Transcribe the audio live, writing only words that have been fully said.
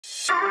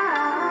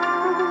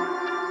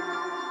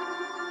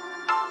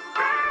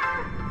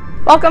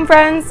Welcome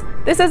friends,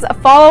 this is a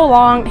follow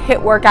along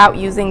HIIT workout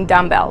using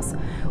dumbbells.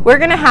 We're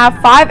going to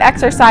have 5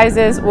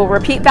 exercises, we'll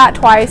repeat that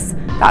twice,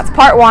 that's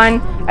part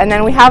 1, and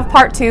then we have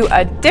part 2,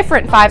 a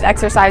different 5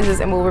 exercises,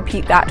 and we'll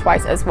repeat that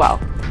twice as well.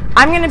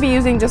 I'm going to be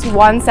using just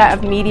one set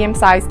of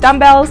medium-sized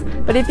dumbbells,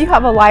 but if you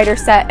have a lighter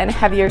set and a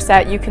heavier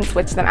set, you can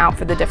switch them out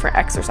for the different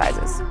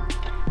exercises.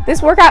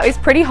 This workout is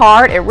pretty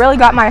hard. It really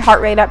got my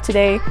heart rate up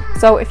today,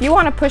 so if you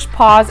want to push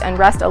pause and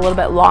rest a little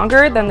bit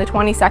longer than the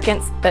 20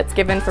 seconds that's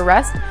given for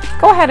rest,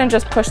 go ahead and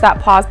just push that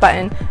pause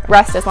button,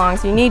 rest as long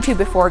as you need to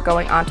before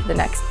going on to the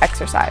next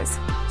exercise.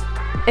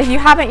 If you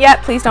haven't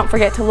yet, please don't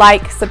forget to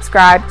like,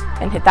 subscribe,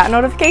 and hit that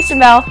notification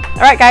bell.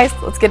 Alright guys,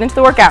 let's get into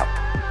the workout.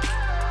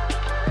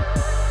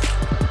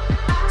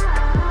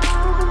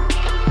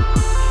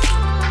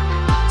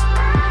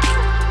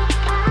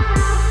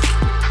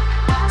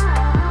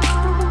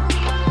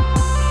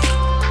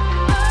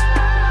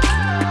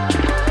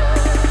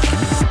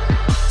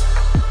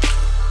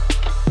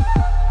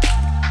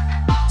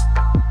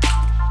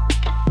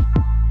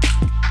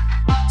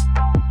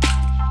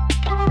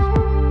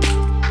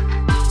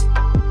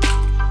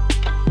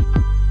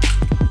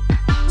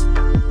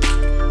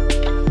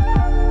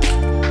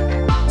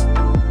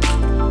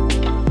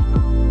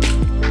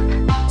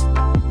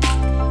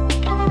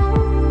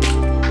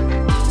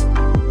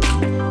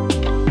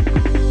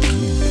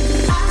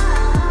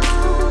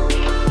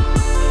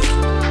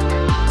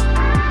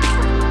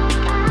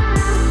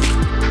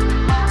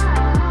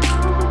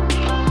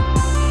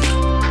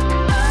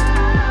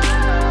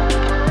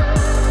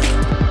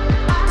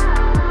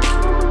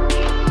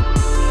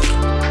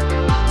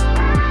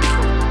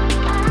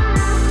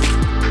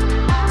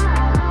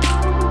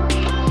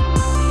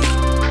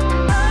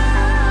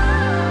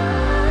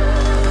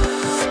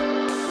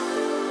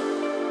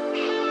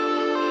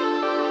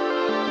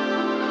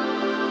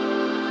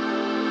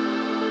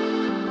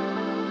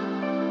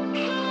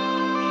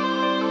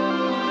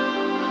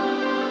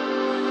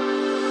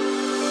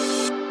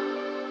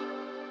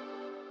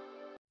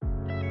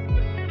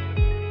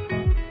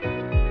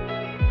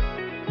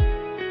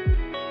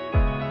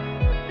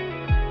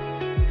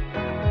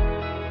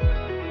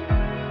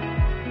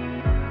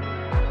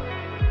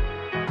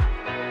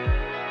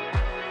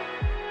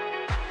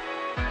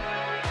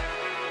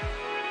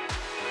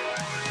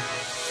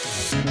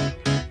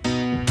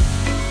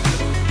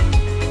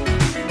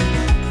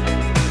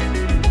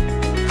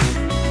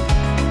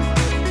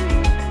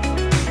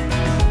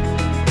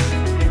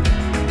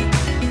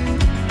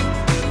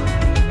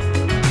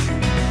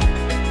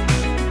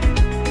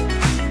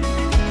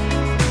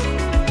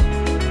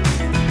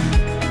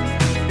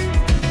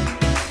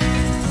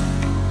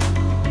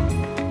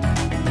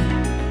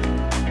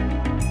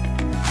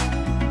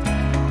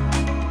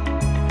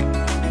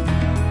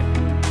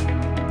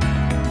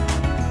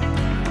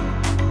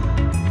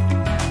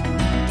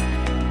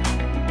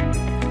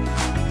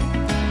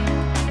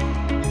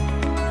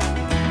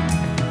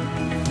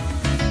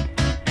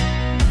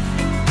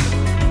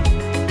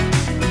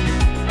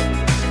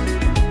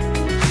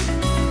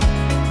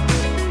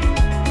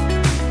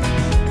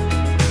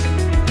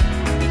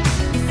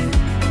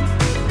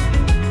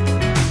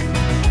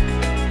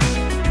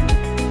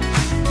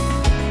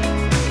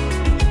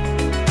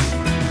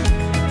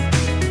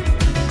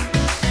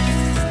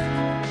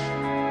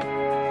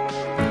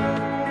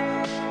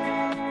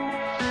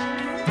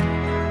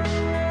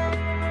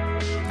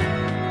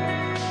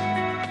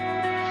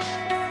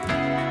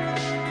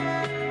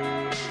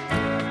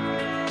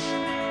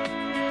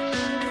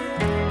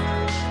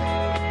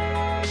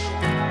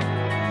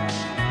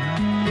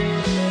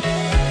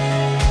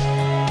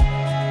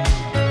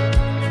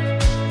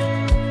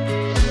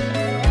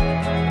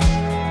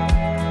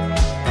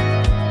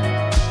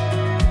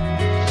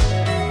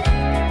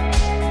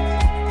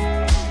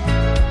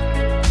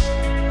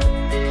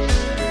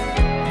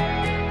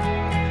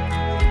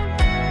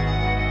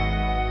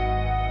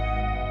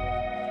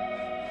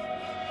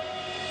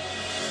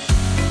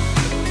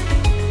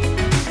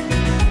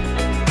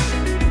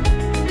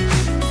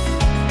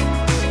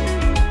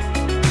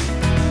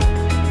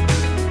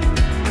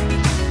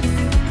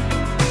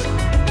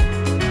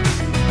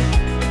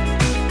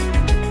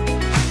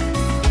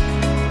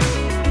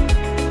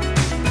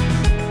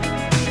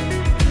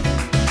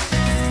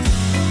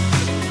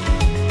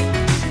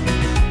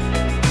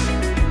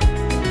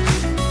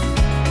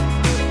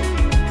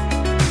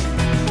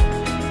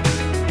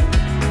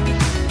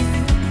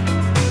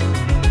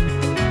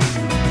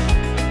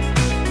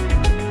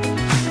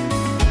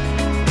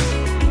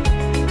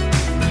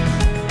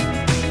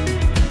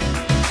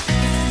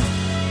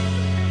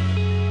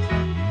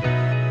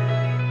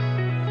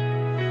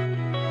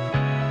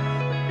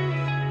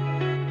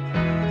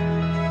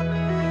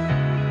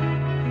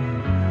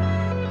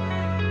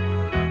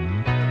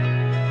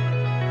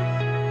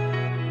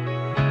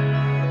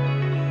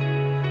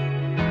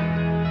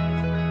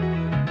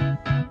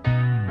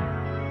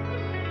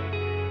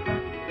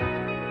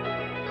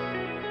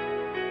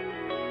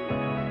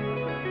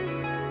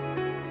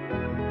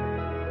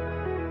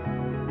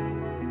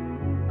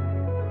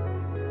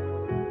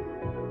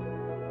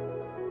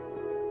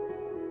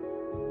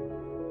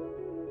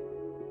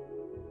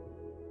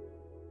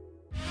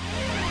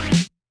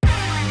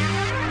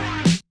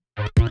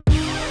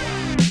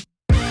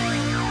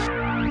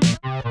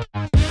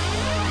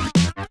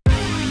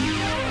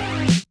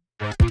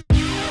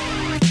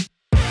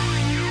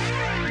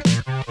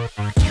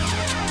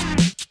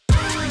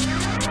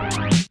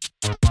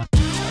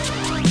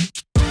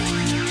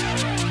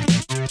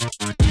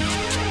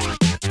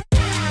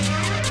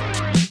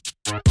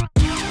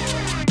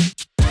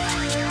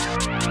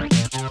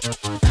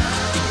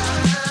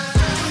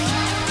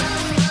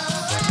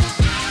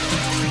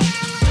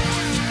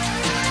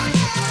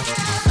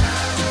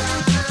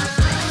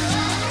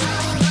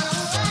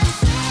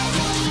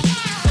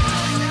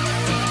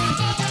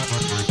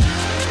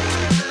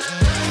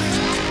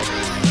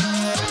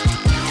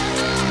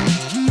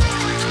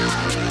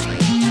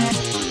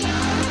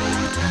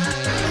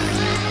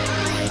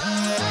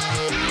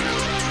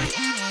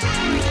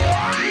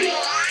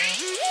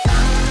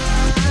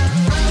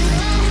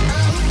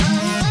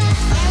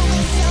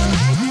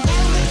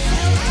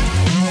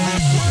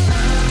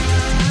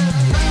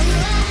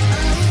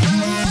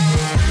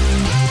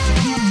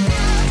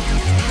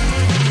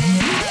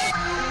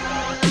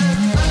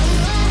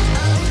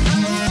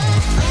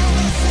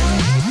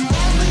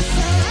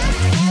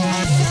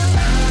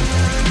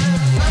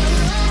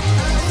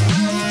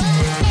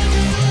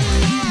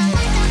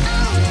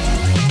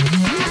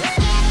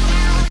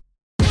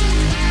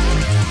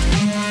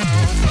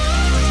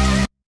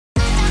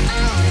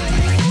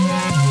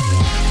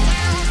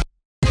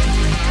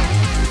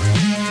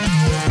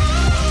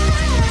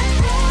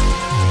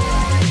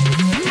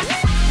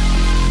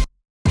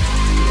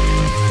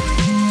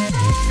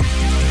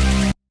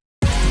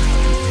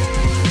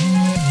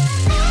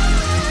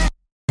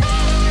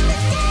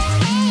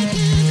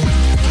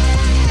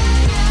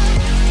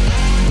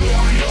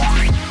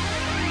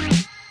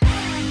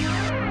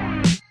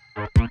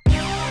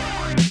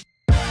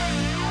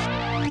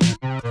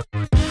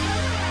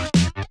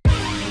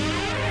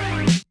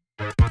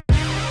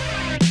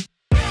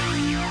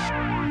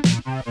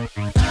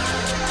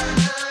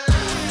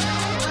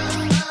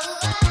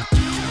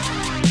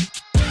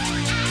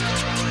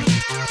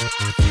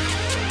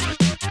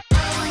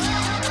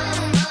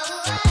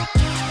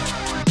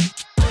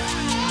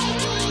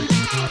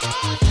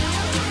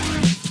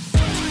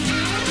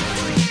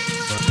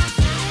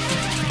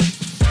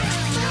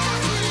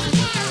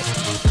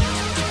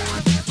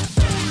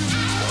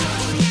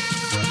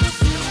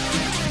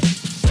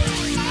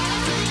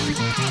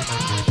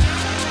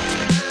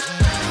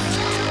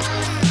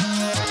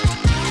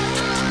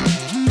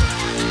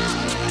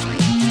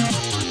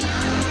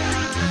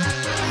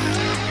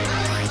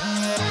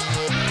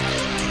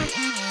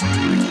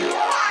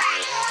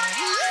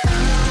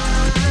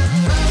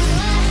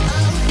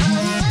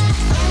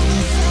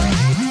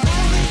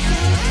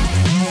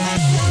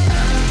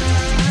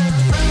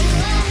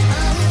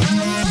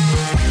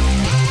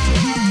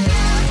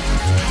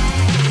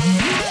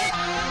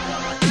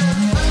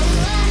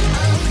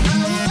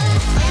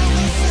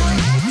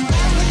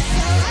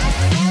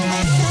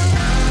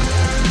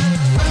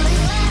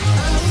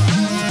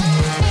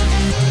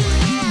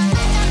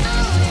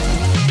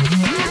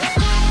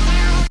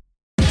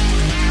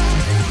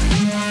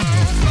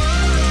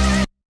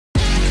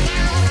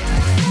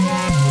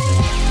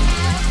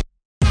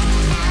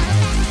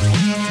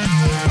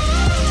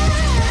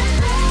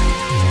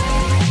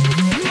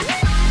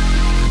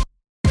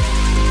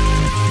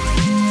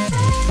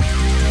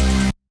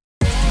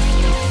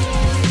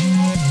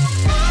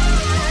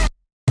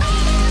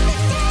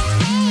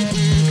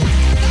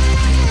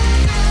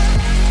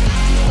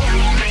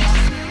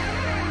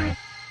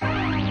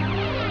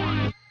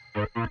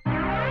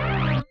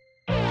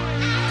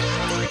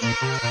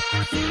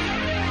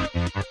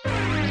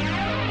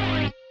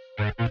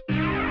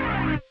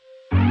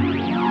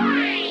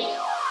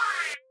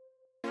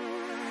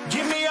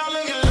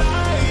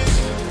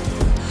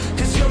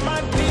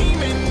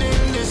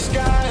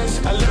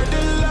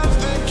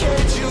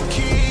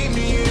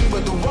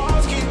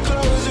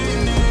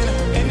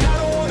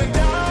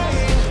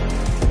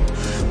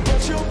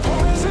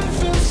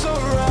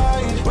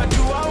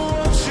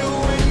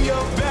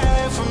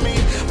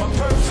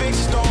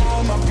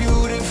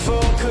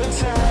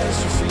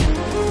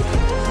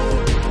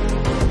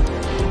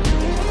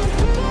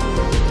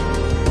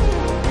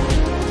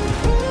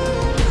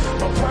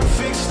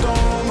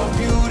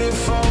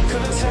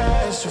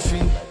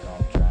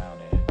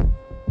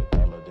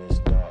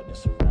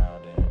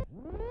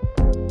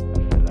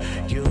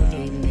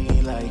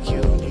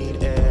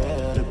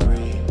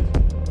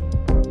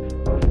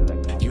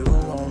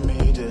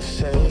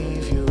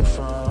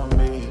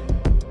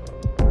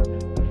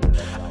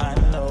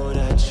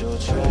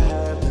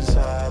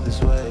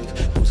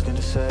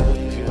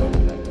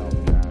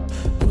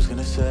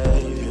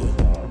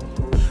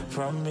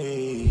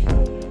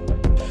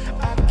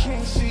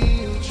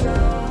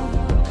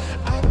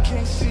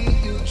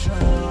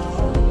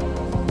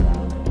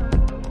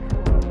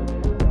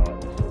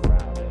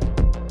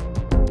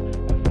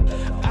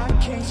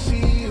 can't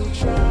see you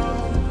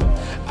drown.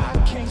 I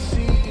can't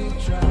see you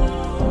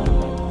drown.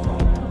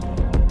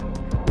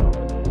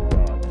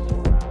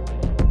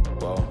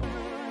 Whoa.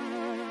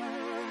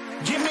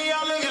 Give me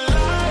all of your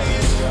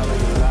lies,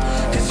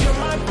 'cause you're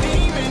my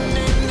demon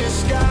in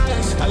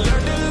disguise. I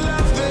learned to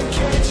love the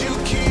cage you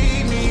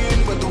keep me in,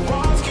 but the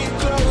walls keep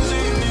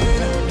closing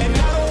in, and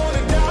I don't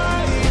wanna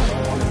die.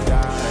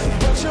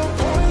 But your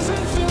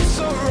poison feels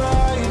so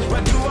right.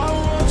 Why do I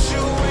want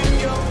you when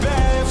you're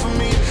bad for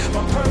me?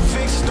 My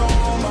perfect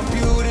storm, my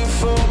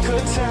beautiful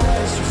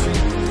catastrophe.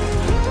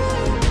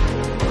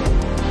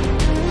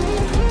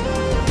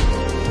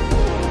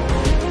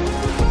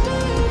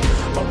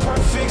 My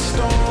perfect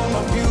storm,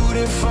 my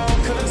beautiful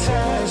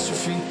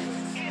catastrophe.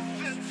 It's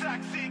a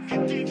toxic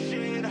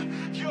addiction.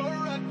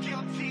 You're a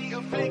guilty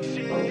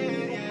affliction.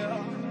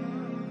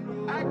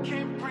 Yeah. I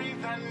can't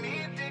breathe. I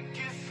need to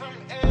get some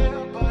air,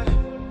 but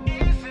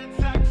it's a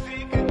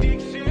toxic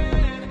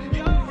addiction.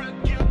 You're a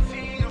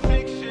guilty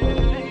affliction.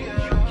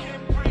 Yeah. You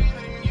can't breathe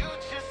and you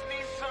just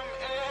need some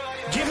air.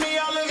 Yeah. Give me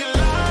all of your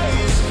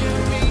lies,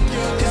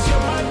 'cause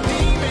you're my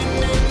demon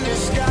in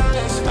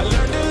disguise. I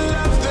learned to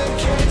love the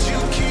cage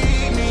you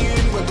keep me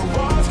in, but the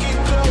walls keep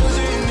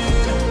closing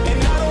in, and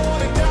I don't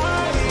wanna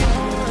die.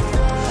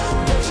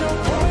 But your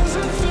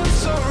poison feels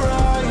so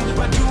right.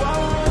 Why do I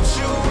want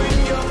you when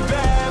you're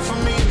bad for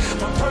me?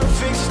 My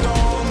perfect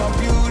storm, my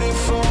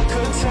beautiful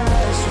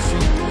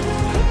catastrophe.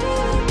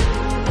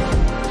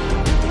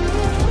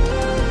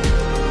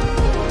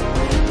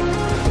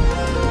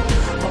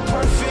 My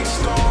perfect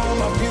storm,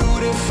 my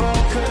beautiful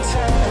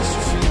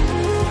catastrophe.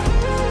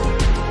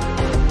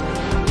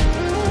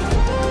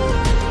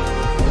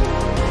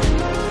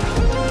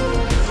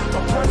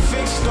 My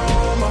perfect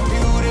storm, my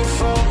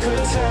beautiful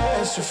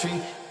catastrophe.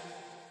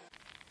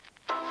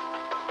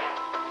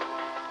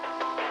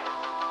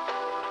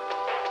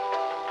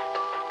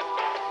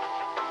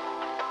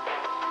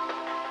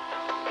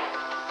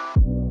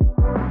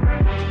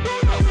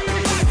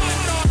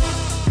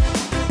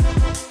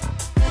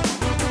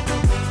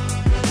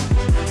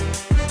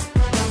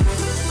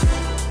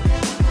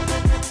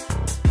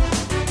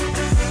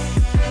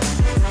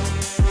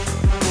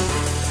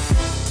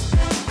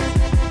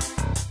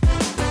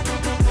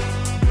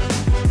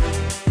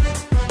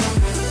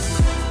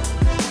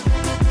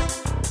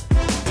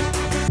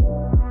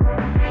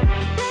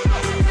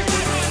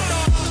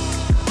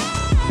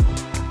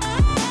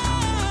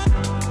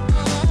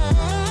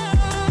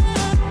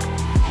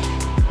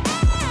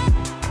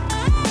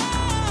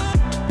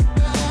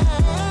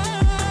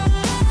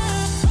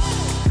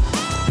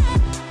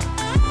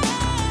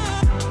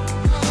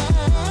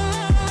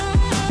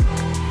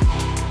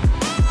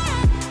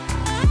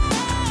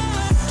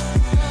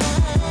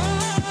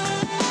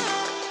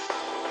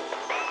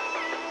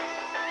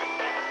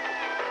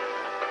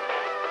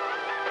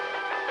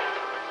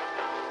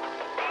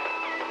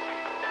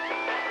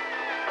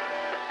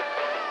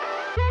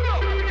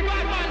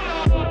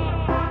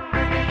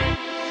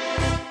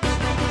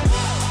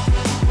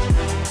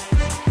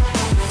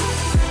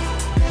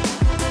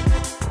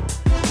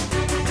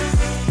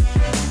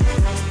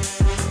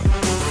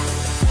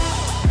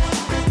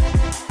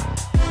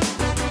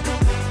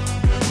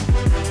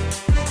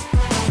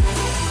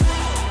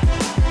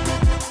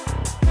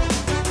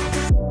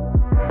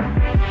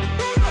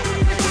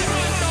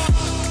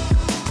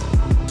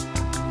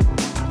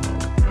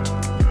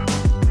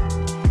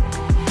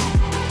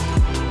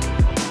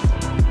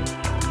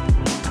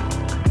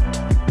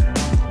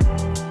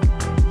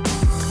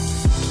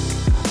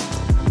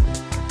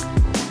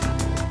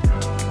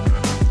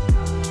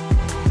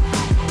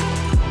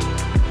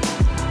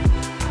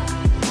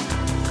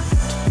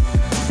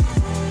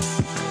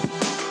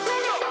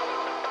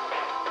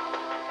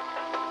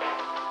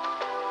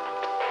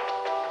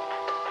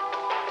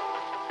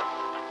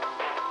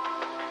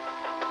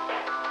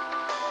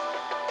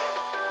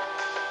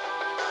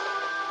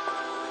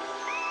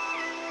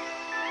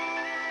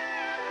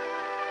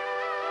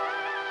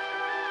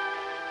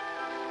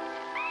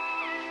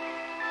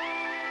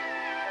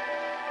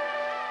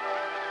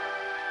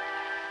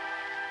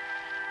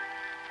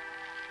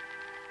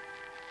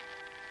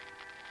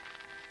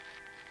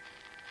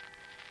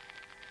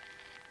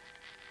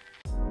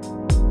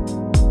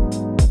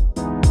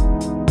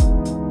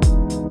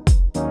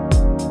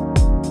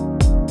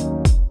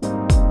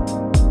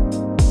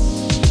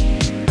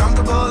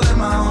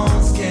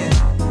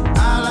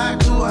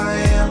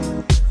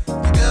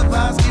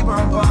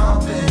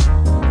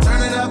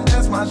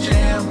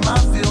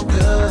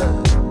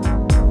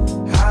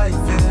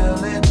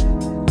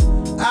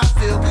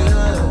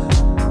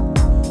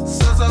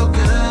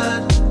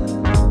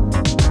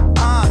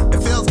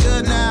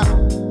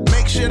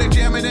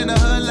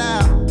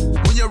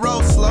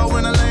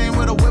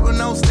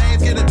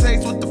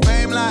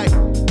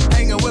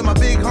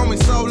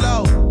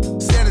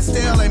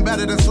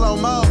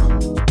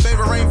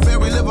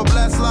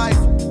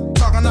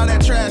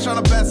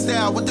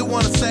 style, what they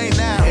wanna say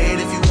now? Hate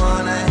if you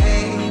wanna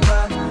hate,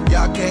 but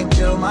y'all can't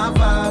kill my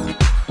vibe.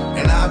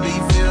 And I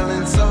be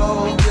feeling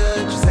so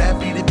good, just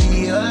happy to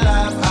be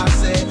alive. I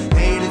said,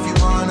 hate if you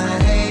wanna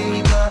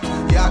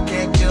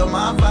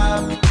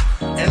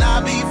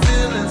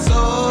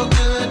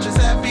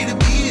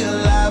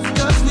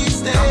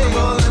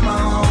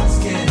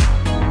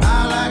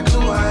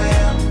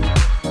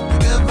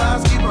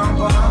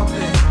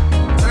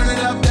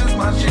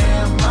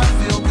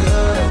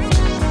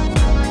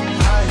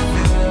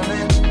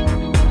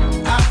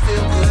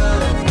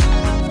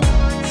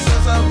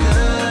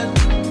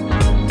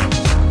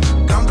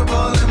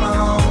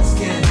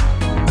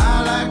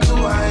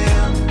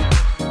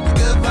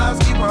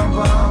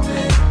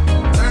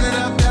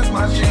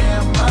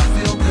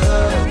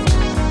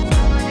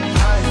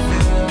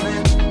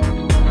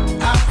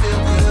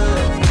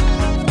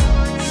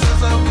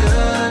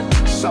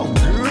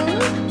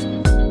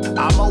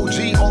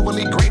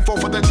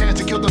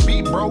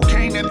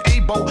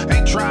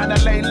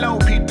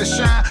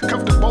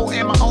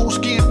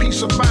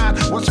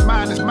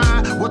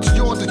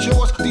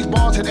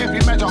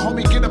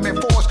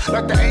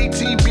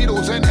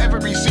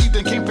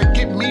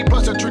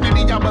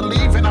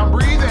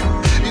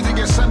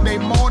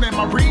morning,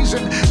 my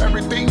reason.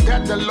 Everything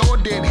that the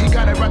Lord did, He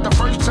got it right the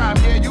first time.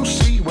 Yeah, you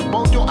see with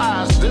both your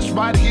eyes, this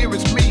right here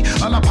is me.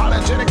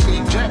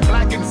 Unapologetically, jet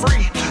black and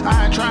free.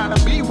 I ain't trying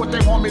to be what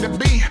they want me to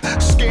be.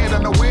 Scared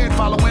of the wind,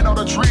 following all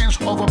the trends.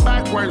 Over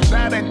backwards,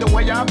 that ain't the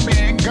way I've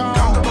been gone.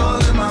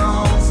 Comfortable in my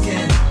own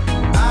skin.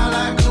 I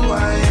like who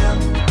I am.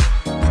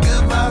 The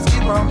good vibes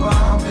keep on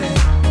bumping.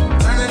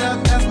 Turn it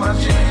up, that's my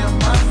jam.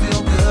 I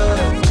feel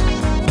good.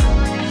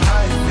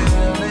 How you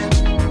feeling?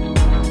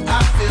 I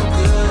feel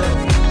good.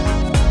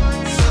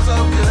 So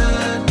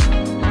good.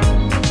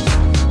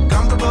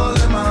 Comfortable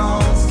in my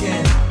own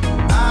skin.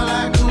 I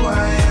like who I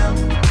am.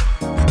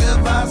 The good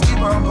vibes keep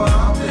on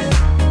bumping.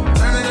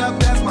 Turn it up,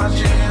 that's my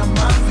jam. I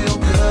feel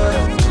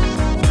good.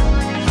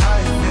 How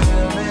you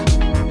feeling?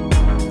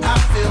 I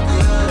feel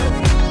good.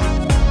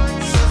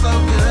 So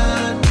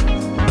good.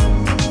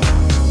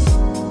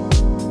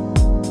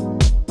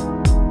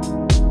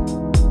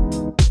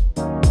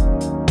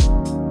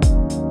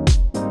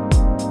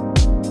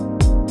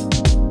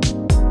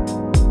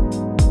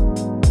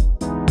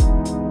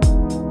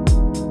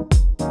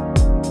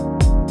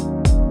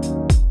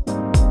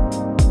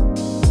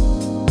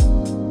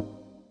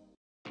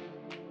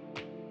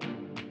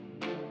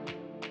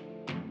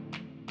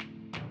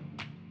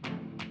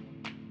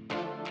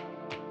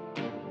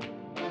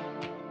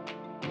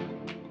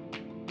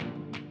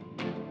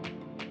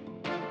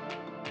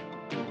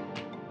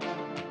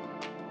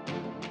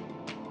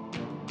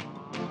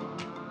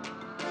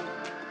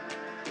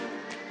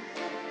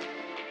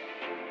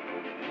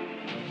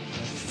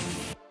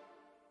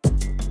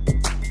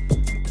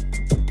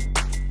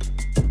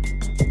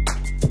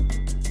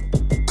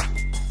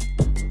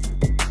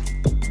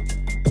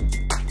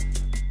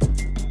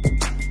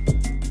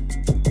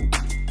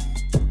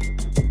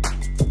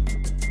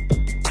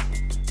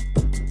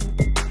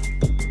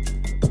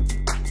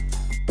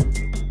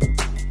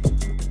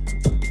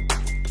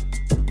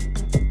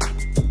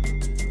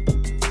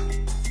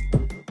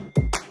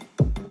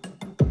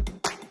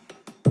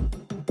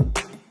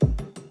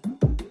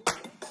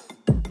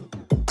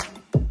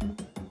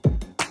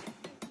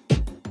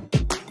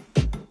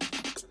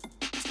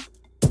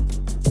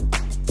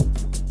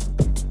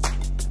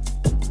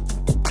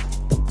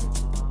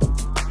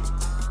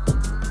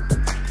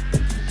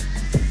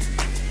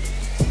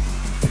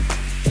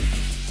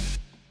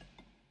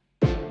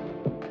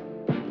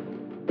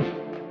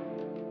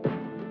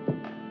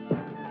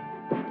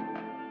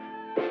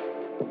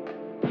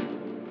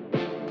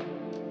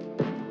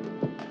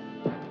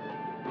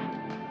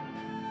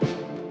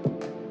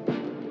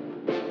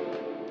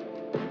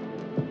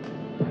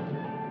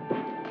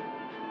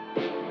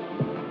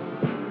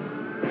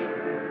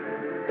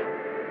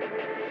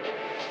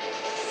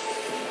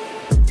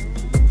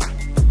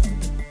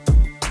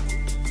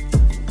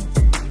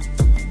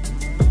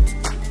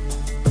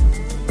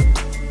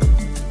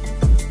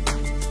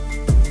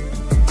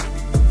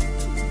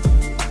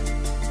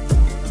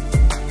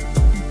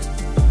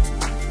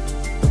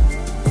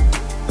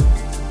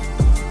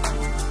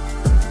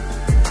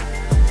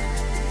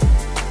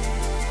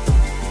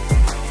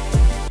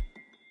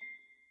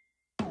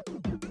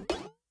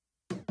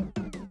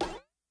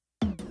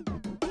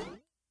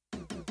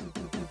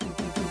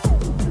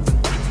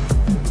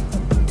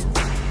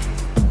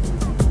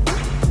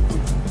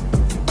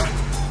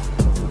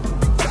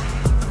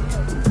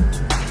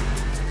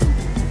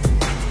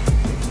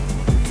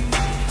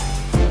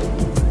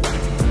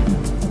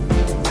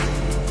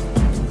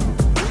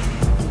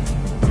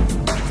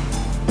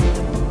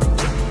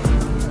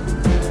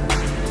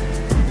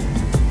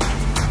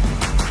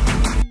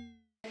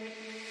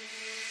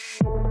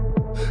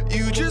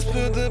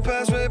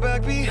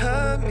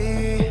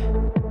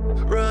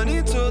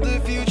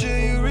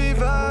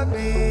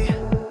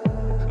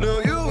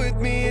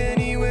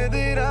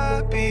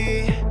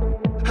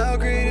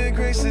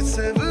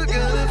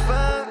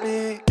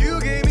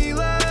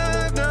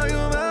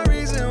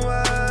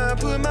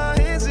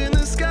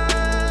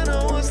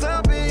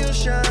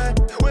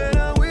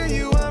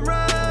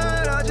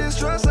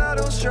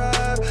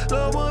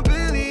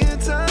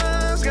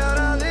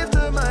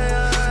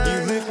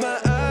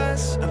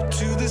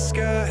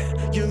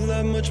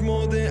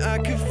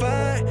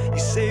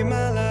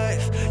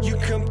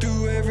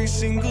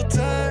 single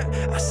time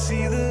I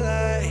see the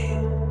light,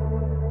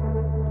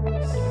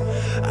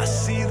 I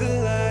see the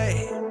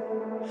light.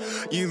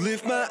 You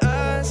lift my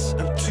eyes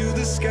up to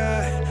the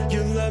sky.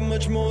 Your love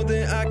much more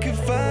than I could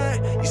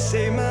find. You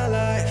save my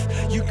life,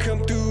 you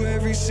come through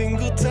every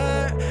single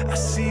time. I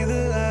see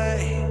the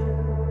light,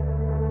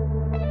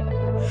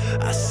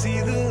 I see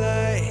the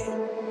light.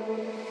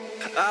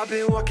 I've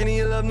been walking in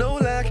your love, no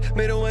lack.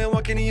 Made a way,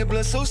 walking in your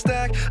blood so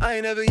stacked. I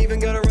ain't never even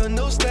gotta run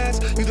no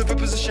stats. You the first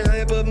position high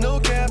above, no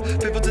cap.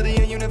 Faithful to the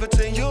end, you never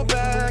turn your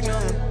back, no.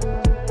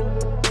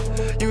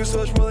 You was so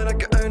much more than I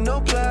could earn,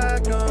 no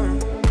plaque, no.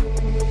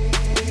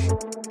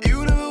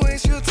 You never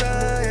waste your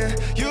time, yeah.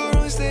 You'll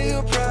only stay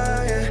your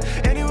pride,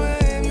 yeah.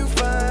 Anywhere you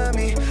find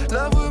me,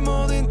 love with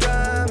more than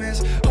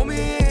diamonds. Hold me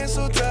in your hand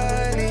so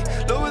tightly.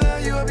 Love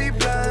without you, I'd be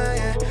blind,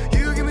 yeah.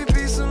 You give me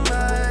peace of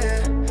mind,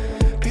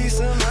 yeah. Peace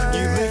of mind.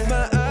 You lift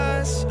my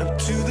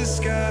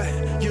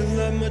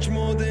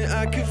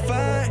could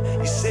find.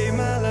 You saved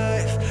my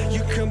life,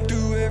 you come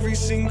through every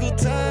single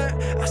time.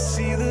 I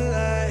see the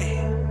light,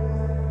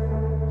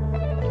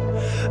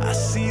 I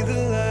see the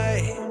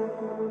light.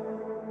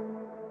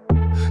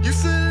 You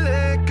said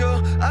let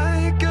go,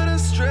 I ain't gotta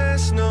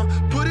stress, no.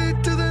 Put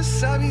it to the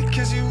side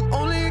because you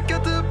only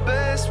got the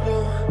best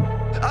one.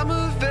 I'm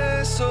a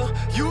vessel,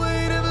 you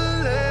ain't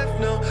ever left,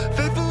 no.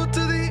 Faithful to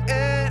the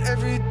end,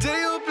 every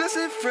day your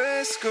blessed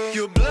fresco.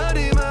 Your blood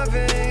in my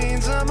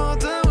veins, I'm all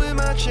done with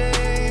my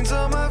chains.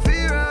 All my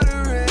fear out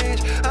of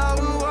range, I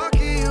will walk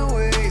in your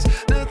ways.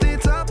 Nothing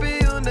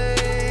topping your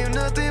name,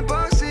 nothing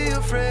boxing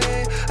your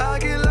frame. I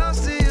get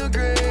lost in your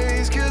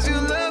grace, cause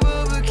your love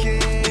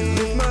overcame. You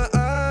lift my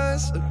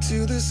eyes up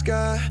to the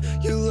sky,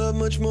 your love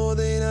much more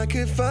than I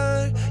could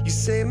find. You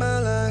saved my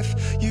life,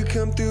 you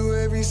come through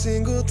every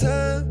single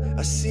time.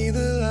 I see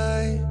the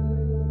light,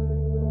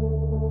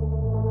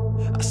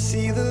 I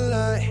see the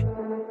light.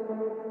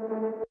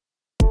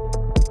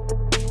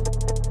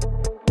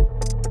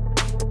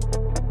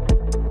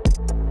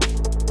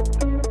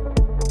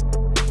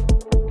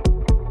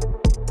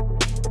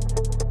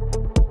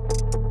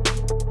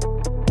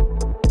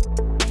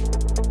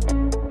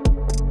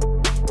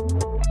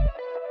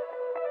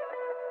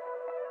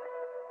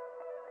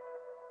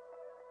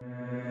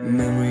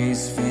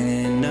 Memories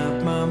filling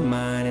up my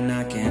mind and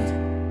I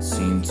can't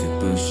seem to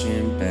push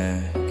him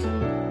back.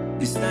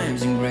 These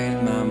times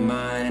ingrained my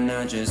mind and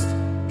I just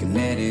can't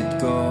let it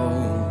go.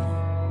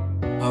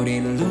 How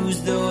did I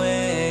lose the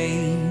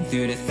way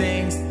through the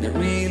things that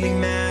really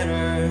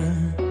matter?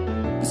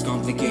 These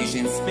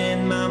complications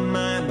spin my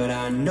mind, but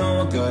I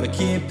know I gotta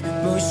keep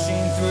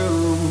pushing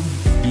through.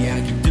 Yeah,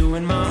 I keep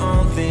doing my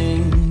own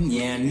thing,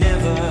 yeah,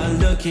 never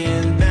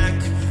looking back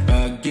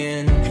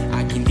again.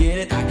 I can get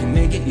it, I can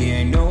make it, yeah,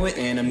 I know it,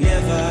 and I'm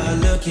never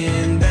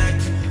looking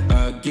back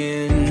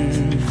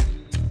again.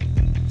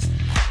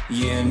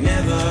 Yeah,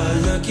 never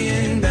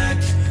looking back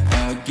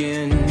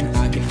again.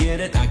 I can get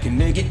it, I can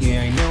make it,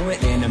 yeah, I know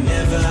it, and I'm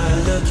never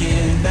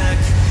looking back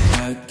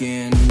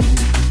again.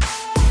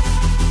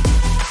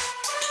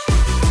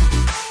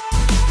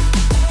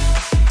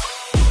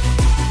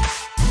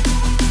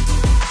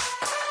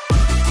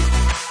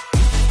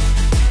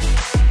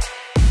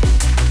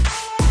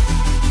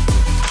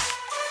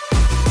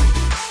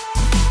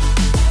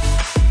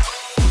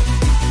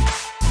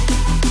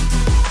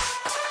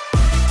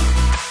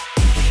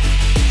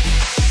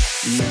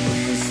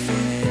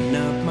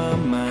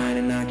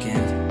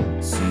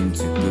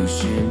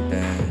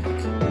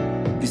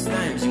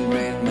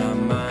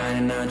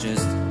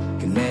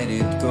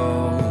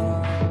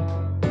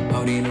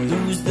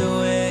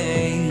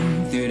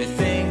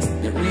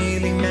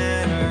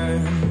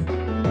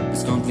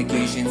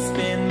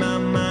 Spin my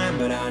mind,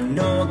 but I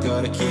know I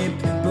gotta keep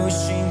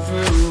pushing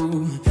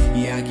through.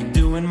 Yeah, I keep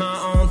doing my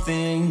own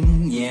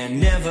thing, yeah,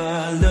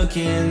 never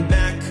looking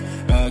back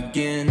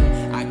again.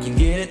 I can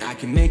get it, I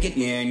can make it,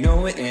 yeah, I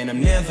know it, and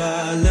I'm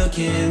never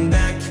looking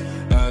back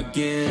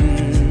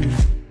again.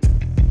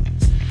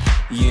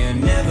 Yeah,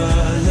 never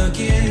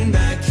looking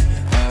back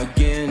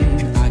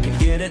again. I can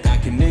get it, I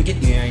can make it,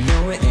 yeah, I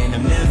know it, and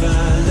I'm never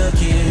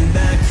looking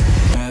back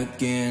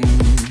again.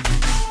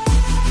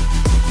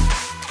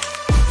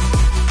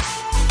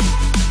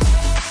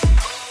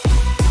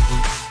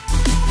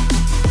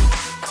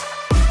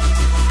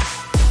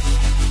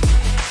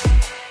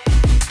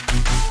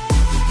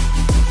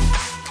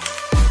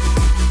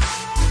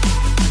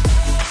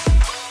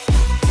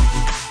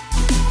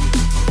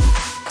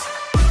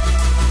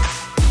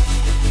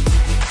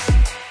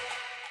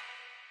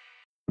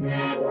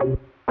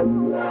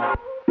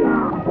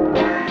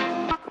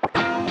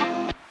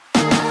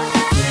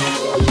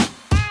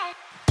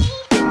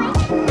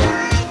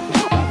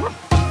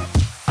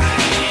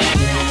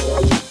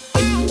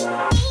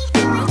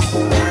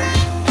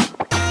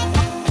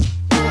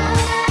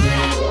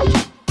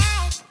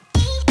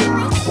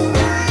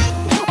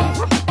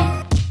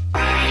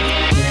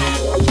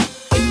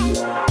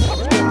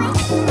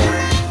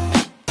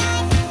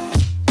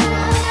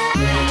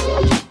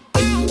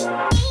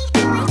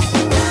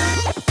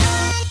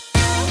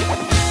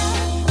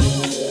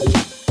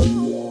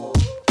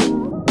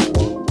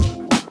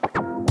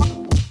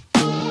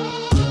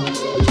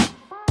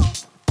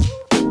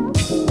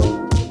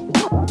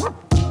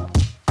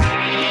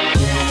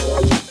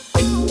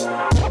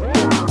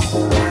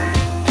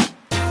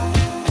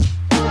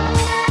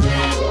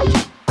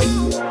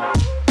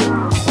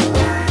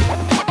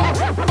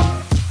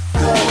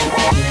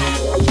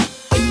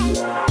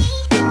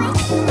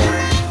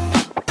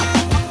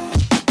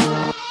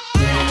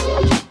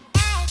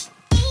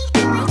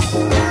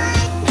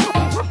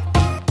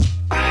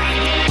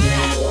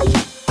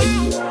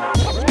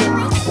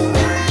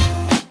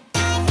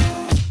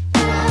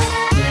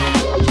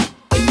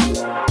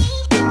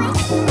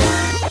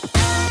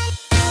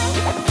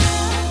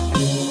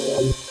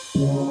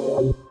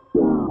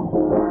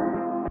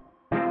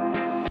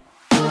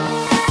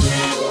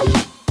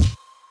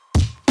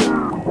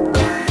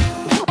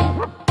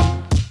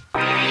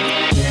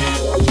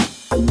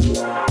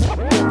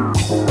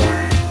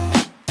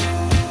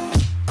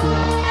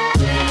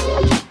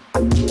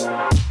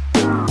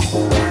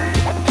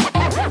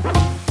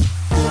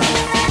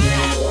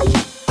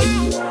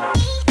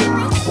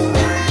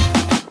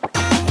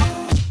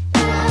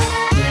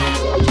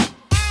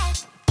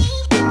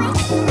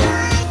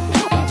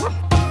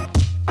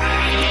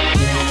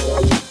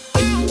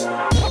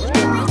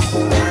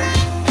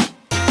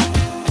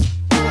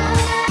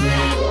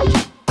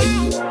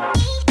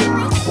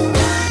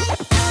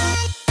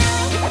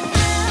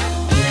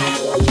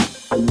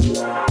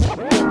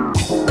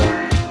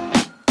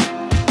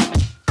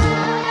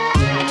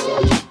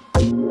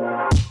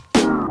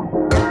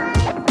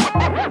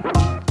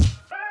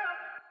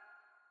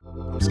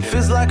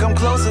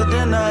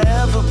 than I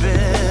ever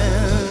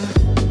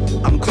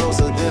been. I'm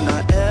closer than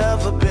I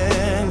ever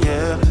been,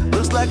 yeah.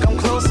 Looks like I'm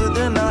closer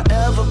than I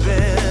ever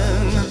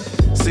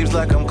been. Seems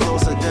like I'm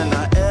closer than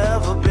I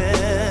ever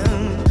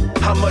been.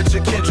 How much a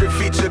Kendrick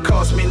feature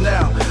cost me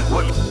now?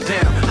 What,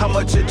 damn? How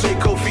much a J.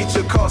 Cole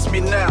feature cost me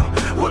now?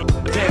 What,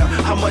 damn?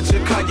 How much a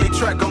Kanye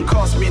track gon'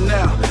 cost me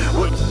now?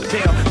 What,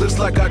 damn? Looks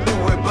like I do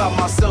it by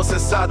myself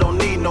since I don't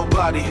need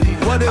nobody.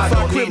 What if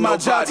I quit my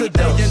job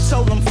today and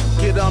told them,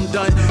 f it, I'm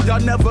done? Y'all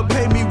never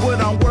pay me what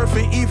I'm worth,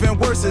 and even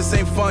worse, this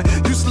ain't fun.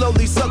 You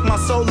slowly suck my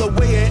soul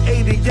away at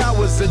 80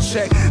 hours a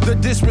check. The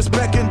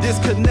disrespect and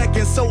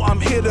disconnecting, so I'm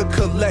here to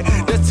collect.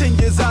 That's 10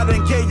 years I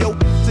done gave your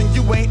and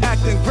you ain't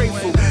acting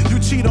grateful. You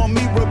cheat on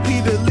me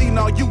repeatedly,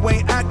 now you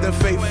ain't acting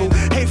faithful.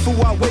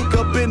 Hateful, I wake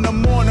up in the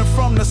morning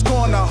from the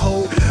scorn I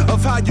hold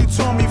of how you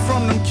tore me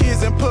from them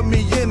kids and put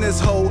me in this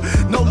hole.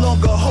 No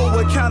longer whole,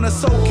 what kind of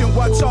soul can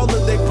watch all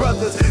of their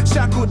brothers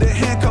shackled and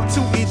handcuffed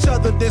to each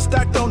other, then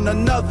stacked on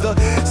another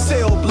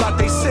cell block.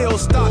 They sell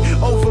stock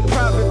over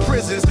private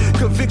prisons.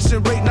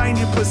 Conviction rate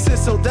 90%,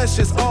 so that's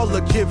just all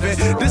a given.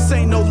 This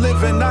ain't no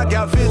living, I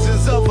got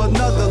visions of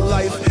another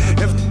life.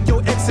 If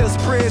your Excel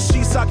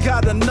spreadsheets, I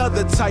got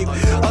another type.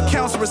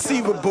 Accounts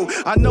receivable,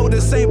 I know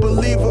this ain't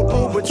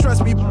believable, but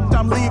trust me,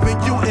 I'm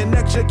leaving you in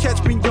extra.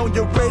 Catch me on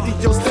your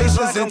radio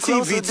stations and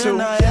TV too. I'm closer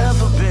than I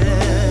ever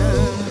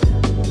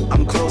been.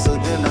 I'm closer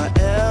than I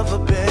ever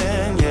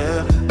been,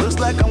 yeah. Looks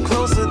like I'm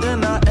closer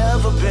than I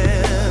ever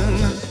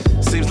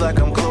been. Seems like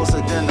I'm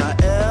closer than I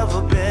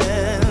ever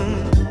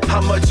been.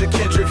 How much a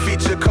Kendrick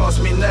feature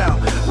cost me now?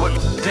 What,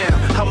 damn?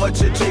 How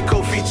much a J.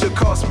 Cole feature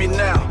cost me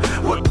now?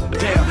 What,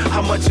 damn?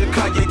 How much a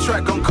Kanye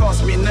track gon'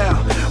 cost me now?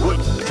 What,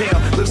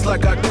 damn? Looks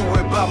like I do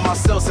it by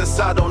myself since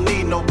I don't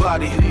need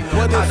nobody.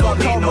 What if I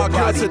call my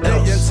girl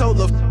today and told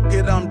her, f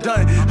it, I'm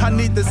done? I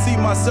need to see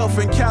myself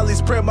in Cali,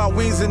 spread my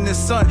wings in the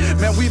sun.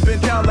 Man, we've been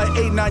down like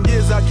 8-9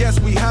 years, I guess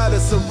we had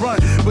us a run.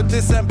 But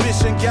this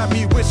ambition got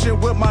me wishing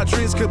what my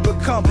dreams could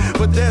become.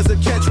 But there's a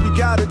catch, we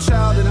got a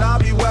child, and I'll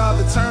be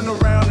wild to turn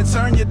around and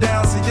turn you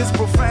down. See, it's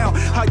profound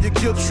how you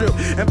guilt trip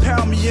and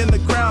pound me in the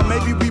ground.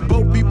 Maybe we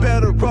both be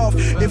better off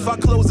if I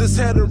close this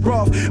header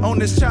off. On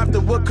this chapter,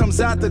 what comes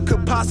after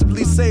could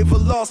possibly save a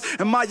loss.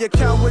 Am I a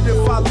coward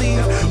if I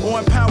leave, or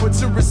empowered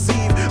to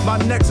receive? My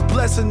next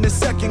blessing is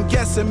second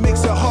guessing,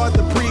 makes it hard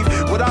to breathe.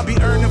 Would I be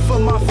earning for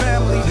my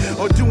family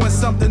or doing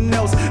something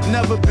else?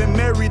 Never been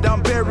married,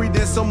 I'm buried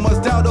in so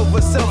much doubt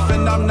over self,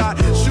 and I'm not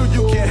sure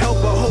you can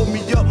help but hold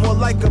me up more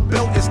like a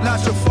belt. It's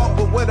not your fault,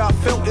 but what I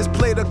felt is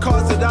play the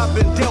cards that I've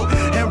been dealt.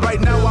 And right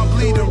now I'm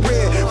bleeding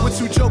red with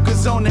two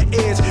jokers on the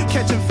edge,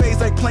 catching phase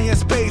like playing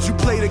spades. You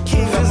play the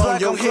king, I'm on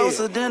your head. I'm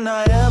closer than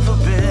I ever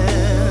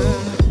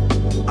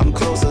been. I'm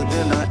closer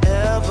than I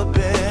ever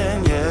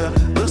been, yeah.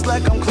 Looks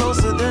like I'm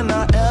closer than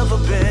I ever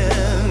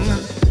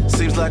been.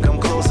 Seems like I'm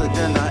closer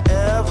than I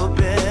ever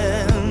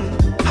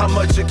been. How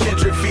much a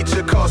Kendrick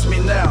feature cost me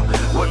now?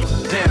 What,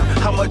 damn?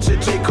 How much a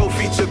J. Cole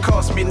feature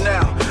cost me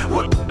now?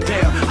 What,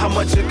 damn? How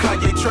much a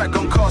Kanye track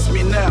gon' cost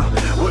me now?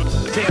 What,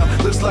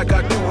 damn? Looks like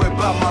I do it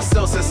by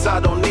myself since I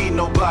don't need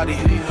nobody.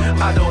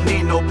 I don't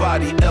need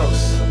nobody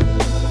else.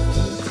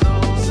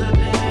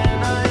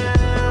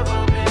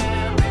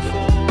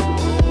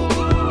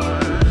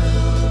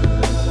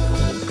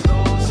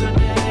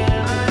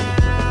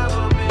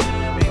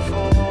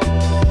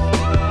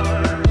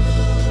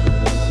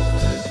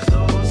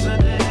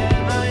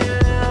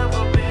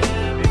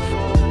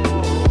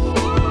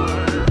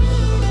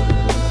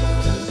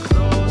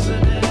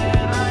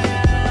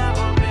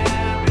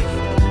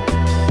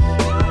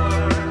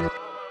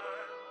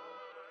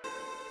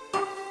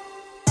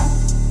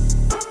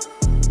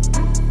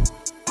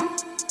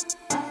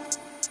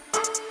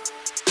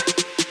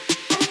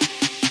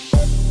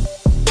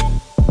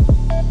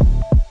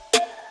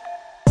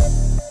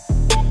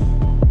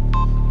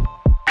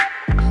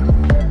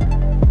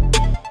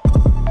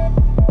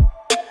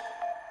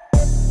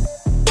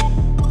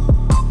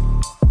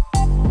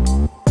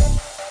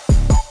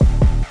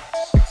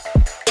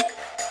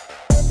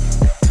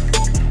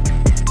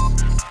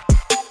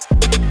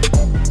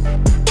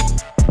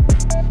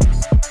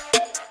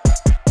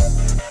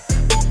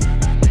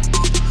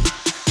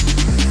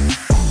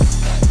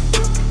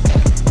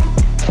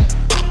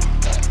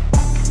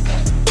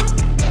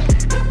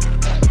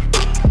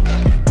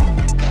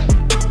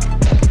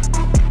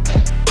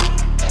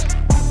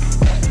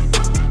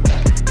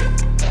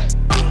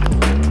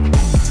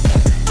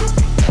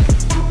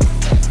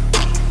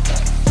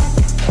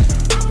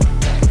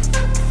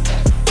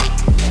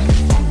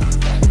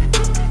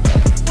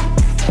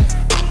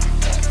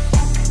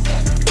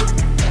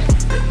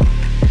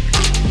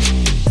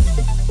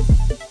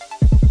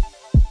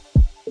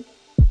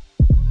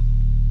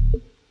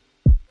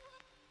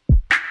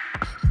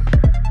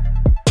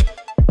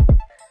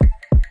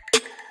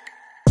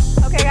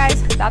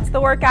 That's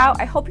the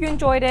workout. I hope you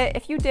enjoyed it.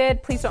 If you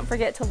did, please don't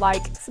forget to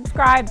like,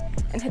 subscribe,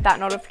 and hit that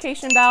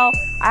notification bell.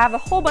 I have a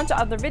whole bunch of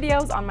other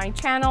videos on my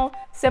channel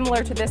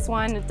similar to this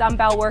one: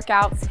 dumbbell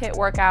workouts, HIIT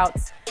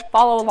workouts,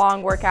 follow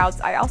along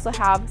workouts. I also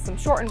have some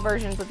shortened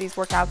versions of these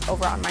workouts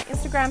over on my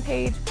Instagram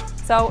page.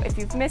 So if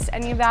you've missed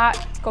any of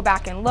that, go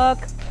back and look.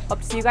 Hope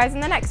to see you guys in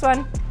the next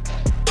one.